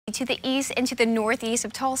To the east and to the northeast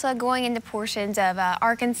of Tulsa, going into portions of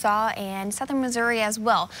Arkansas and southern Missouri as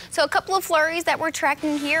well. So a couple of flurries that we're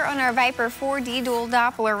tracking here on our Viper 4D dual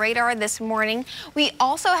Doppler radar this morning. We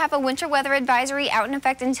also have a winter weather advisory out in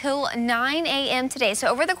effect until 9 a.m. today. So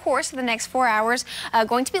over the course of the next 4 hours,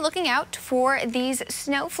 going to be looking out for these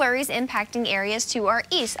snow flurries impacting areas to our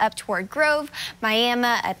east, up toward Grove,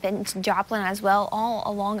 Miami, up into Joplin as well, all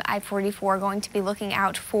along I-44. Going to be looking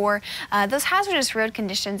out for those hazardous road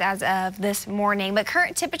conditions as of this morning. But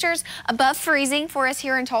current temperatures above freezing for us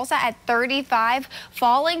here in Tulsa at 35,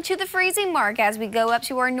 falling to the freezing mark as we go up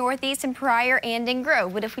to our northeast in Pryor and in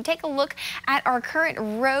Grove. But if we take a look at our current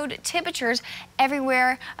road temperatures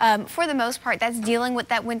everywhere, for the most part, that's dealing with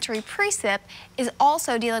that wintry precip, is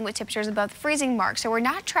also dealing with temperatures above the freezing mark. So we're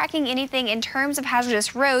not tracking anything in terms of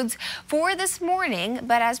hazardous roads for this morning,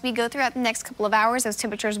 but as we go throughout the next couple of hours, those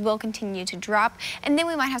temperatures will continue to drop, and then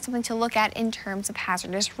we might have something to look at in terms of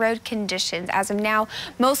hazardous road conditions. As of now,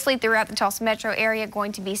 mostly throughout the Tulsa metro area,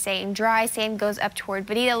 going to be staying dry. Same goes up toward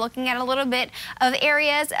Bonita, looking at a little bit of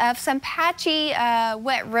areas of some patchy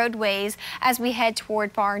wet roadways as we head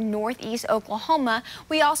toward far northeast Oklahoma.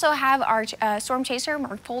 We also have our storm chaser,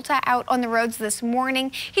 Mark Polta, out on the roads this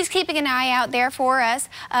morning. He's keeping an eye out there for us.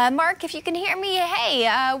 Mark, if you can hear me, hey,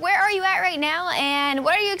 where are you at right now, and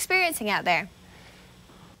what are you experiencing out there?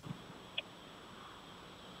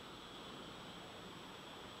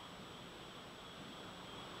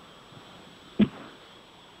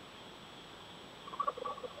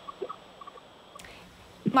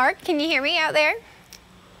 Mark, can you hear me out there?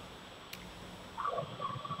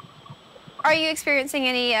 Are you experiencing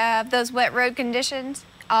any of those wet road conditions?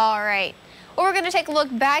 All right. Well, we're going to take a look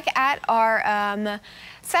back at our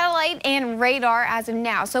satellite and radar as of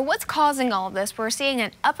now. So what's causing all of this? We're seeing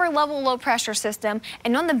an upper level low pressure system,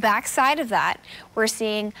 and on the back side of that, we're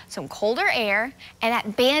seeing some colder air and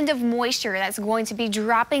that band of moisture that's going to be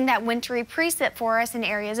dropping that wintry precip for us in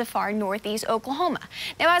areas of far northeast Oklahoma.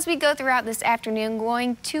 Now, as we go throughout this afternoon,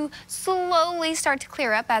 going to slowly start to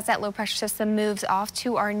clear up as that low pressure system moves off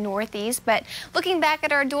to our northeast. But looking back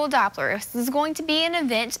at our dual Doppler, this is going to be an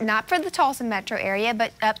event not for the Tulsa metro area,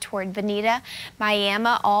 but up toward Bonita,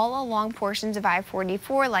 Miami, all along portions of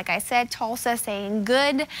I-44. Like I said, Tulsa staying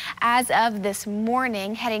good as of this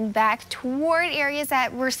morning, heading back toward areas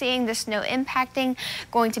that we're seeing the snow impacting,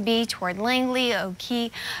 going to be toward Langley,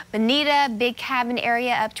 Okie, Bonita, Big Cabin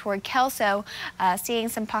area up toward Kelso, seeing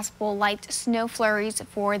some possible light snow flurries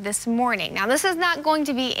for this morning. Now, this is not going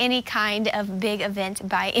to be any kind of big event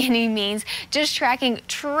by any means, just tracking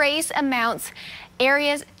trace amounts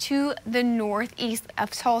areas to the northeast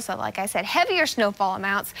of Tulsa. Like I said, heavier snowfall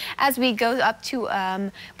amounts as we go up to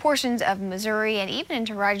portions of Missouri and even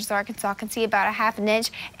into Rogers, Arkansas. Can see about a ½ an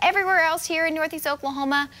inch. Everywhere else here in northeast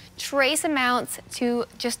Oklahoma, trace amounts to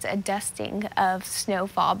just a dusting of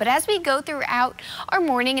snowfall. But as we go throughout our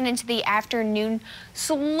morning and into the afternoon,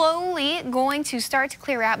 slowly going to start to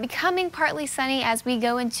clear out, becoming partly sunny as we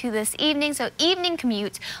go into this evening. So evening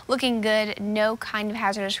commute looking good. No kind of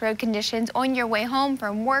hazardous road conditions on your way home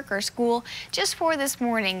from work or school. Just for this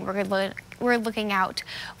morning, we're looking out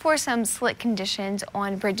for some slick conditions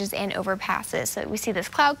on bridges and overpasses. So we see this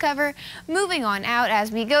cloud cover moving on out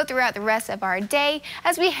as we go throughout the rest of our day.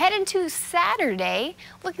 As we head into Saturday,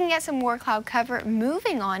 looking at some more cloud cover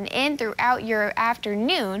moving on in throughout your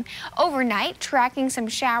afternoon. Overnight, tracking some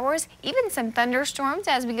showers, even some thunderstorms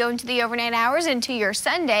as we go into the overnight hours into your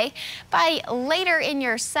Sunday. By later in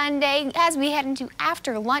your Sunday, as we head into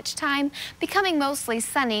after lunchtime, becoming mostly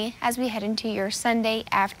sunny as we head into your Sunday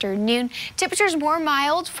afternoon. Temperatures more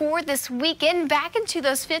mild for this weekend, back into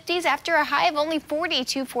those 50s after a high of only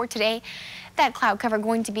 42 for today. That cloud cover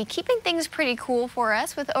going to be keeping things pretty cool for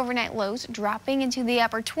us, with overnight lows dropping into the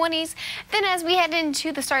upper 20s. Then as we head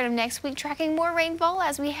into the start of next week, tracking more rainfall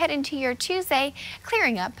as we head into your Tuesday,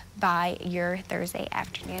 clearing up by your Thursday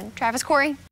afternoon. Travis, Corey.